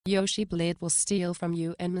YoshiBlade will steal from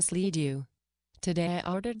you and mislead you. Today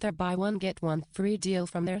I ordered their buy one get one free deal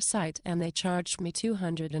from their site and they charged me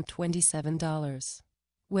 $227.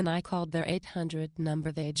 When I called their 800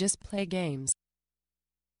 number they just play games.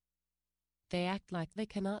 They act like they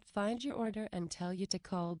cannot find your order and tell you to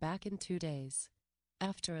call back in 2 days.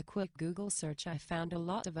 After a quick Google search I found a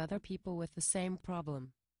lot of other people with the same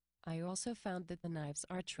problem. I also found that the knives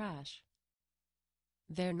are trash.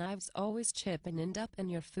 Their knives always chip and end up in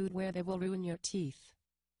your food where they will ruin your teeth.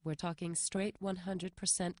 We're talking straight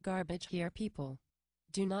 100% garbage here, people.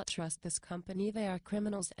 Do not trust this company, they are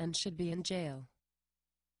criminals and should be in jail.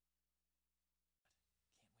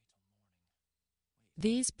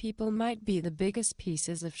 These people might be the biggest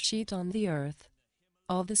pieces of shit on the earth.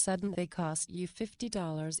 All of a sudden they cost you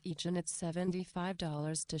 $50 each and it's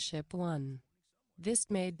 $75 to ship one.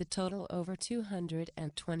 This made the total over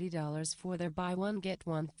 $220 for their buy one get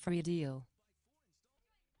one free deal.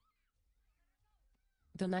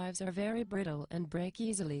 The knives are very brittle and break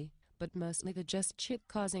easily, but mostly they just chip,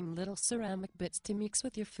 causing little ceramic bits to mix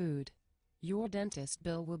with your food. Your dentist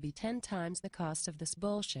bill will be 10 times the cost of this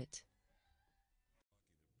bullshit.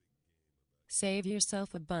 Save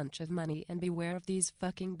yourself a bunch of money and beware of these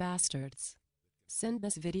fucking bastards. Send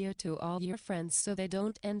this video to all your friends so they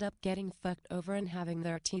don't end up getting fucked over and having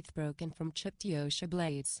their teeth broken from chipped Yoshi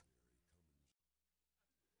blades.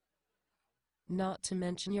 Not to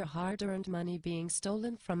mention your hard-earned money being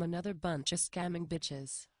stolen from another bunch of scamming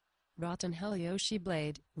bitches. Rot in hell,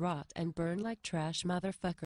 YoshiBlade, rot and burn like trash, motherfucker.